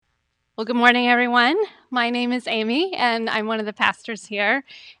Well, good morning, everyone. My name is Amy, and I'm one of the pastors here.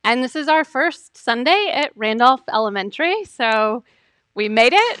 And this is our first Sunday at Randolph Elementary, so we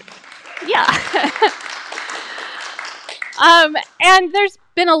made it. Yeah. And there's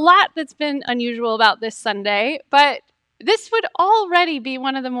been a lot that's been unusual about this Sunday, but this would already be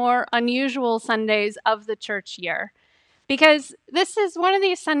one of the more unusual Sundays of the church year. Because this is one of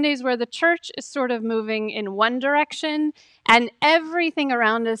these Sundays where the church is sort of moving in one direction and everything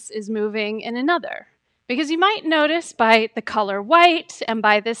around us is moving in another. Because you might notice by the color white and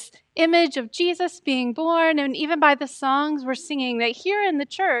by this image of Jesus being born, and even by the songs we're singing, that here in the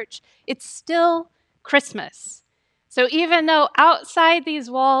church, it's still Christmas. So even though outside these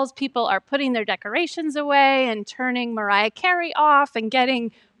walls, people are putting their decorations away and turning Mariah Carey off and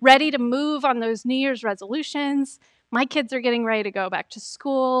getting ready to move on those New Year's resolutions, my kids are getting ready to go back to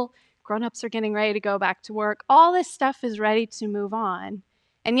school. Grown-ups are getting ready to go back to work. All this stuff is ready to move on.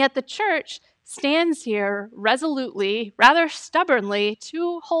 And yet the church stands here resolutely, rather stubbornly,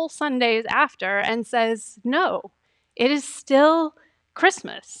 2 whole Sundays after and says, no, it is still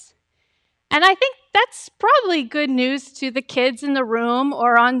Christmas. And I think that's probably good news to the kids in the room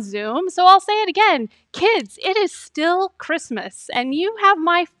or on Zoom. So I'll say it again. Kids, it is still Christmas, and you have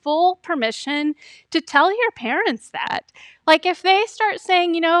my full permission to tell your parents that. Like if they start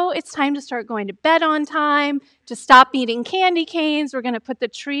saying, it's time to start going to bed on time, to stop eating candy canes, we're going to put the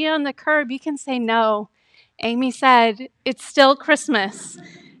tree on the curb, you can say no. Amy said, it's still Christmas,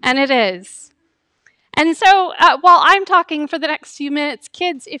 and it is. And so while I'm talking for the next few minutes,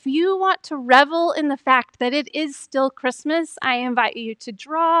 kids, if you want to revel in the fact that it is still Christmas, I invite you to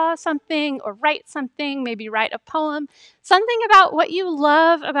draw something or write something, maybe write a poem, something about what you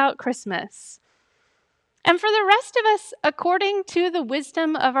love about Christmas. And for the rest of us, according to the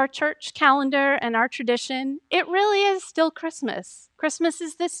wisdom of our church calendar and our tradition, it really is still Christmas. Christmas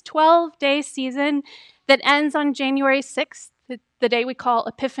is this 12-day season that ends on January 6th, the day we call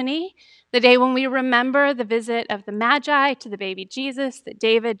Epiphany, the day when we remember the visit of the Magi to the baby Jesus that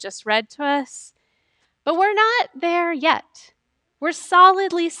David just read to us. But we're not there yet. We're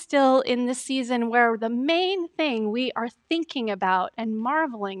solidly still in the season where the main thing we are thinking about and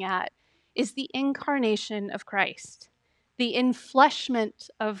marveling at is the incarnation of Christ, the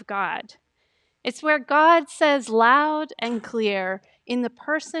enfleshment of God. It's where God says loud and clear in the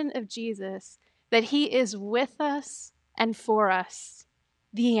person of Jesus that he is with us and for us.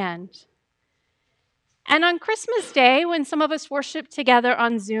 The end. And on Christmas Day, when some of us worship together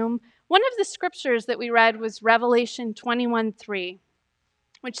on Zoom, one of the scriptures that we read was Revelation 21:3,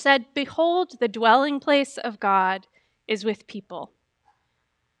 which said, "Behold, the dwelling place of God is with people."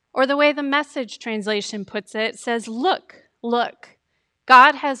 Or the way the Message translation puts it says, "Look, look,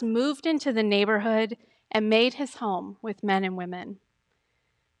 God has moved into the neighborhood and made his home with men and women."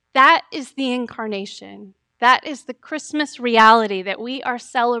 That is the incarnation. That is the Christmas reality that we are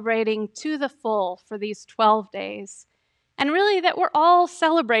celebrating to the full for these 12 days, and really that we're all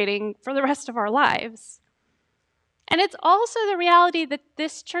celebrating for the rest of our lives. And it's also the reality that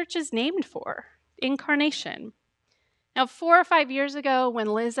this church is named for, incarnation. Now, 4 or 5 years ago,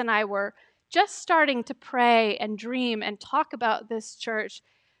 when Liz and I were just starting to pray and dream and talk about this church,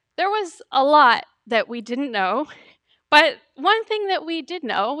 there was a lot that we didn't know. But one thing that we did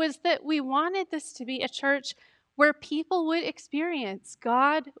know was that we wanted this to be a church where people would experience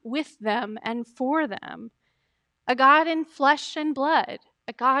God with them and for them. A God in flesh and blood,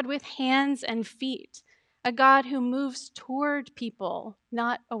 a God with hands and feet, a God who moves toward people,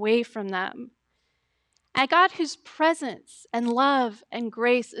 not away from them. A God whose presence and love and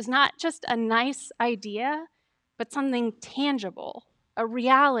grace is not just a nice idea, but something tangible, a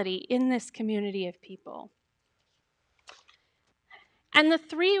reality in this community of people. And the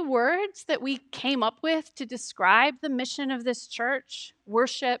 3 words that we came up with to describe the mission of this church,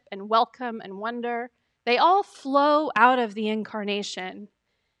 worship and welcome and wonder, they all flow out of the incarnation,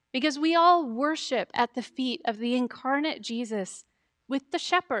 because we all worship at the feet of the incarnate Jesus with the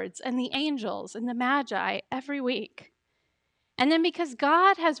shepherds and the angels and the magi every week. And then because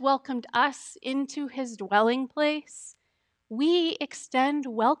God has welcomed us into his dwelling place, we extend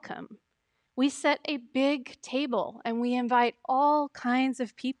welcome. We set a big table and we invite all kinds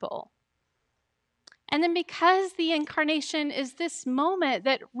of people. And then because the incarnation is this moment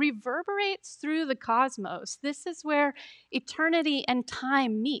that reverberates through the cosmos, this is where eternity and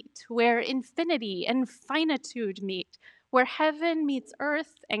time meet, where infinity and finitude meet, where heaven meets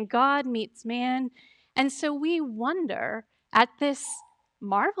earth and God meets man. And so we wonder at this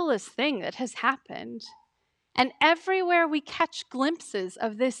marvelous thing that has happened. And everywhere we catch glimpses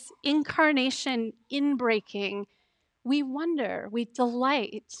of this incarnation inbreaking, we wonder, we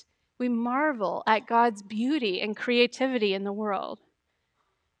delight, We marvel at God's beauty and creativity in the world.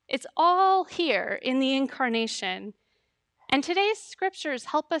 It's all here in the incarnation. And today's scriptures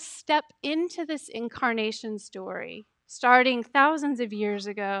help us step into this incarnation story, starting thousands of years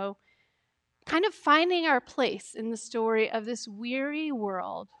ago, kind of finding our place in the story of this weary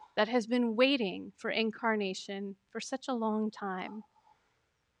world that has been waiting for incarnation for such a long time.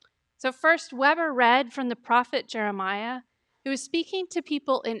 So first, Weber read from the prophet Jeremiah, who was speaking to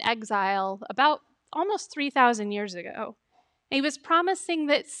people in exile about almost 3,000 years ago. And he was promising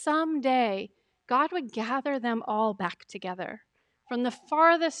that someday God would gather them all back together from the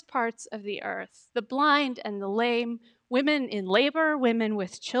farthest parts of the earth, the blind and the lame, women in labor, women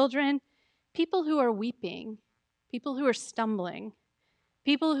with children, people who are weeping, people who are stumbling,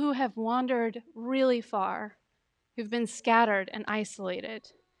 people who have wandered really far, who've been scattered and isolated.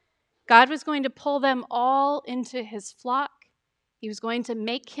 God was going to pull them all into his flock. He was going to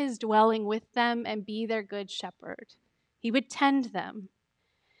make his dwelling with them and be their good shepherd. He would tend them.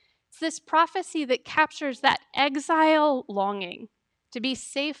 It's this prophecy that captures that exile longing to be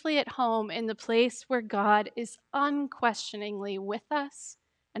safely at home in the place where God is unquestioningly with us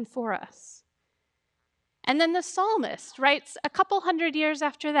and for us. And then the psalmist writes a couple hundred years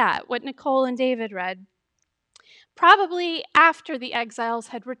after that, what Nicole and David read, probably after the exiles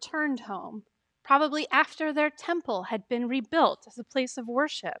had returned home, probably after their temple had been rebuilt as a place of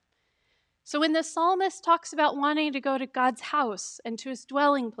worship. So when the psalmist talks about wanting to go to God's house and to his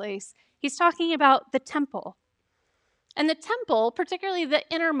dwelling place, he's talking about the temple. And the temple, particularly the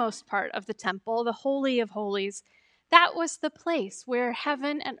innermost part of the temple, the Holy of Holies, that was the place where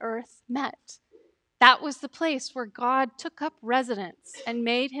heaven and earth met. That was the place where God took up residence and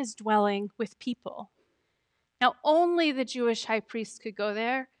made his dwelling with people. Now, only the Jewish high priest could go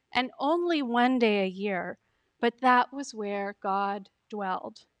there, and only one day a year, but that was where God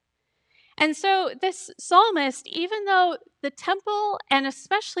dwelled. And so this psalmist, even though the temple and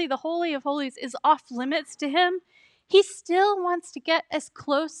especially the Holy of Holies is off limits to him, he still wants to get as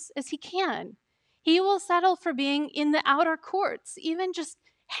close as he can. He will settle for being in the outer courts, even just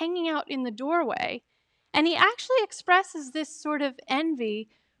hanging out in the doorway. And he actually expresses this sort of envy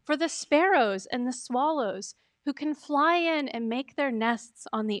for the sparrows and the swallows who can fly in and make their nests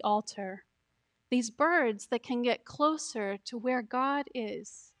on the altar. These birds that can get closer to where God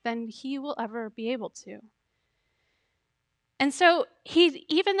is than he will ever be able to. And so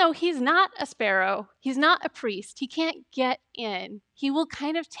even though he's not a sparrow, he's not a priest, he can't get in. He will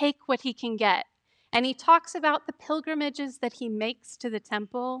kind of take what he can get. And he talks about the pilgrimages that he makes to the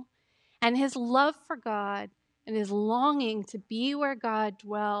temple and his love for God and his longing to be where God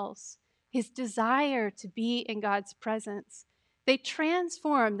dwells, his desire to be in God's presence. They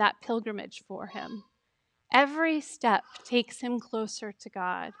transform that pilgrimage for him. Every step takes him closer to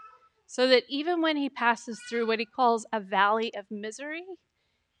God, so that even when he passes through what he calls a valley of misery,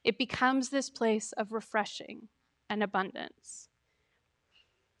 it becomes this place of refreshing and abundance.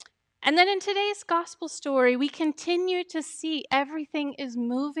 And then in today's gospel story, we continue to see everything is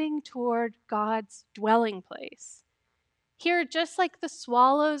moving toward God's dwelling place. Here, just like the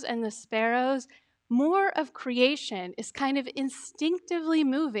swallows and the sparrows, more of creation is kind of instinctively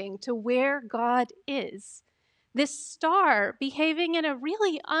moving to where God is. This star, behaving in a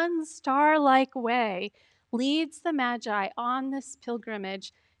really unstar-like way, leads the Magi on this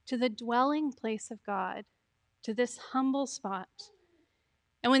pilgrimage to the dwelling place of God, to this humble spot.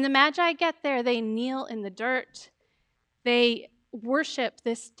 And when the Magi get there, they kneel in the dirt. They worship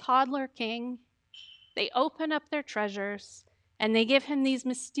this toddler king. They open up their treasures, and they give him these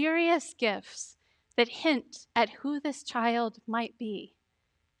mysterious gifts that hint at who this child might be: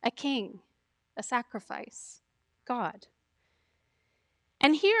 a king, a sacrifice, God.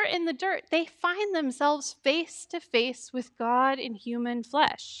 And here in the dirt, they find themselves face to face with God in human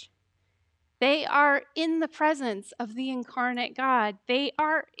flesh. They are in the presence of the incarnate God. They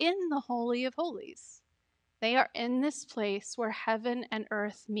are in the Holy of Holies. They are in this place where heaven and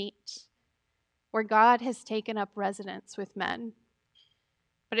earth meet, where God has taken up residence with men.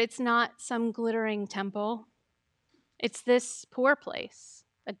 But it's not some glittering temple. It's this poor place,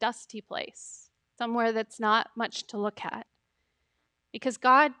 a dusty place, somewhere that's not much to look at. Because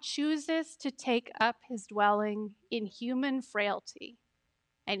God chooses to take up his dwelling in human frailty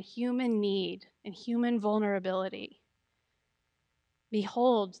and human need and human vulnerability.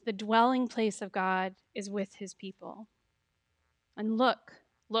 Behold, the dwelling place of God is with his people. And look,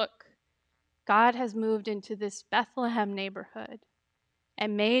 God has moved into this Bethlehem neighborhood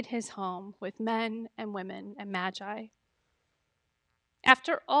and made his home with men and women and magi.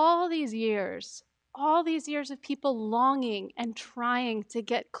 After all these years, all these years of people longing and trying to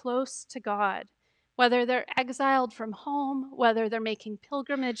get close to God, whether they're exiled from home, whether they're making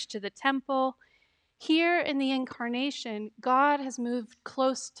pilgrimage to the temple. Here in the incarnation, God has moved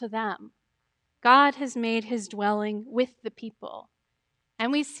close to them. God has made his dwelling with the people.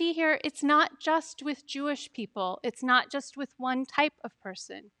 And we see here it's not just with Jewish people, it's not just with one type of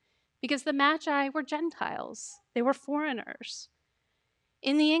person, because the Magi were Gentiles, they were foreigners.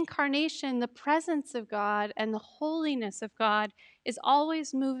 In the incarnation, the presence of God and the holiness of God is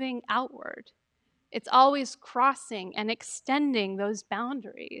always moving outward. It's always crossing and extending those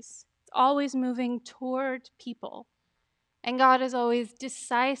boundaries. It's always moving toward people. And God is always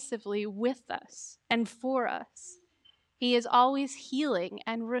decisively with us and for us. He is always healing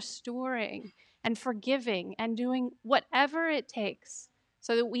and restoring and forgiving and doing whatever it takes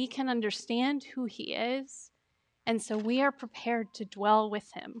so that we can understand who he is and so we are prepared to dwell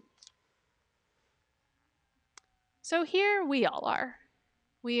with him. So here we all are.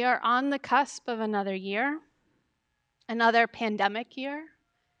 We are on the cusp of another year, another pandemic year,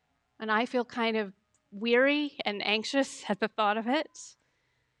 and I feel kind of weary and anxious at the thought of it.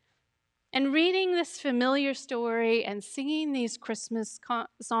 And reading this familiar story and singing these Christmas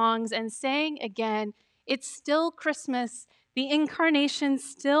songs and saying again, it's still Christmas, the incarnation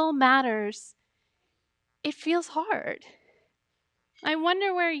still matters, it feels hard. I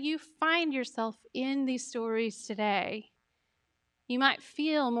wonder where you find yourself in these stories today. You might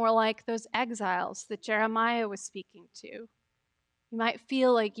feel more like those exiles that Jeremiah was speaking to. You might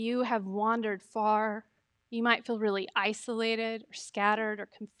feel like you have wandered far. You might feel really isolated or scattered or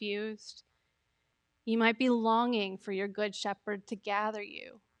confused. You might be longing for your good shepherd to gather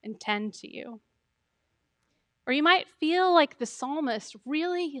you and tend to you. Or you might feel like the psalmist,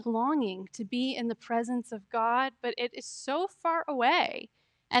 really longing to be in the presence of God, but it is so far away,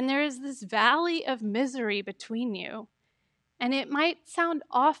 and there is this valley of misery between you. And it might sound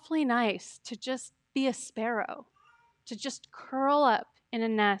awfully nice to just be a sparrow, to just curl up in a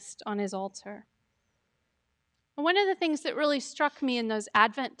nest on his altar. One of the things that really struck me in those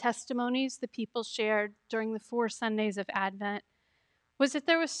Advent testimonies that people shared during the 4 Sundays of Advent was that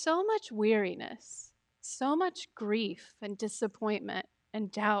there was so much weariness, so much grief and disappointment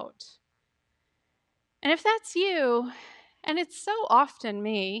and doubt. And if that's you, and it's so often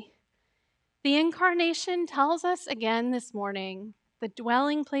me, the incarnation tells us again this morning the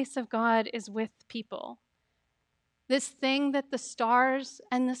dwelling place of God is with people. This thing that the stars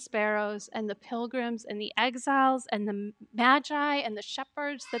and the sparrows and the pilgrims and the exiles and the magi and the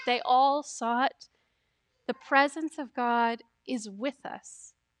shepherds, that they all sought, the presence of God is with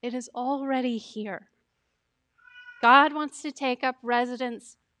us. It is already here. God wants to take up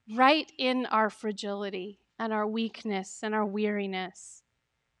residence right in our fragility and our weakness and our weariness.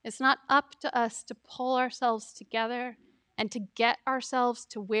 It's not up to us to pull ourselves together and to get ourselves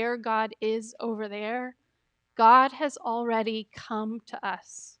to where God is over there. God has already come to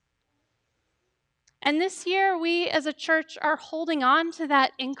us. And this year, we as a church are holding on to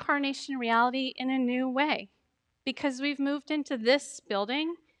that incarnation reality in a new way because we've moved into this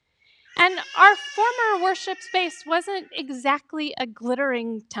building. And our former worship space wasn't exactly a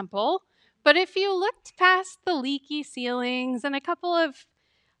glittering temple, but if you looked past the leaky ceilings and a couple of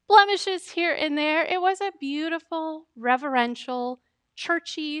blemishes here and there, it was a beautiful, reverential,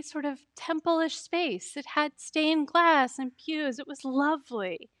 churchy, sort of temple-ish space. It had stained glass and pews. It was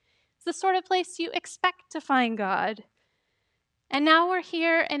lovely. It's the sort of place you expect to find God. And now we're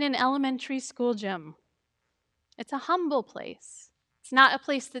here in an elementary school gym. It's a humble place. It's not a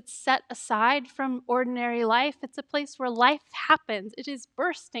place that's set aside from ordinary life. It's a place where life happens. It is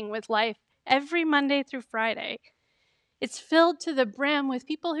bursting with life every Monday through Friday. It's filled to the brim with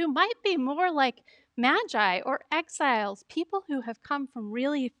people who might be more like magi or exiles, people who have come from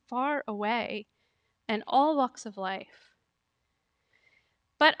really far away and all walks of life.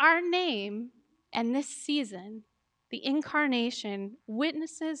 But our name and this season, the incarnation,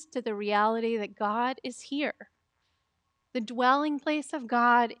 witnesses to the reality that God is here. The dwelling place of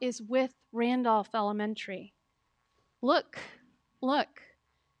God is with Randolph Elementary. Look,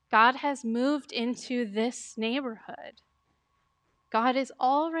 God has moved into this neighborhood. God is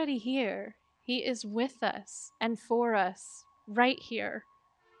already here. He is with us and for us right here,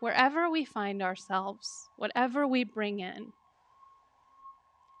 wherever we find ourselves, whatever we bring in.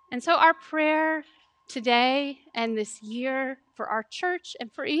 And so our prayer today and this year for our church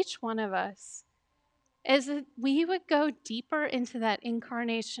and for each one of us is that we would go deeper into that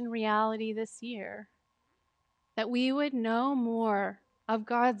incarnation reality this year, that we would know more of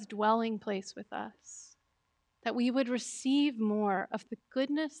God's dwelling place with us, that we would receive more of the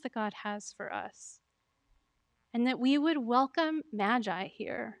goodness that God has for us, and that we would welcome Magi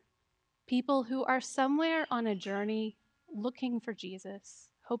here, people who are somewhere on a journey looking for Jesus,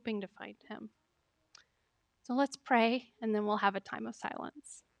 hoping to find him. So let's pray, and then we'll have a time of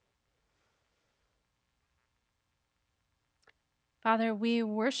silence. Father, we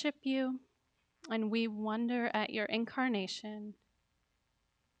worship you, and we wonder at your incarnation.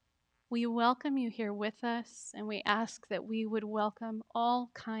 We welcome you here with us, and we ask that we would welcome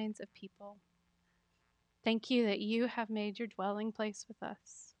all kinds of people. Thank you that you have made your dwelling place with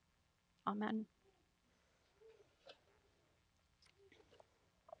us. Amen.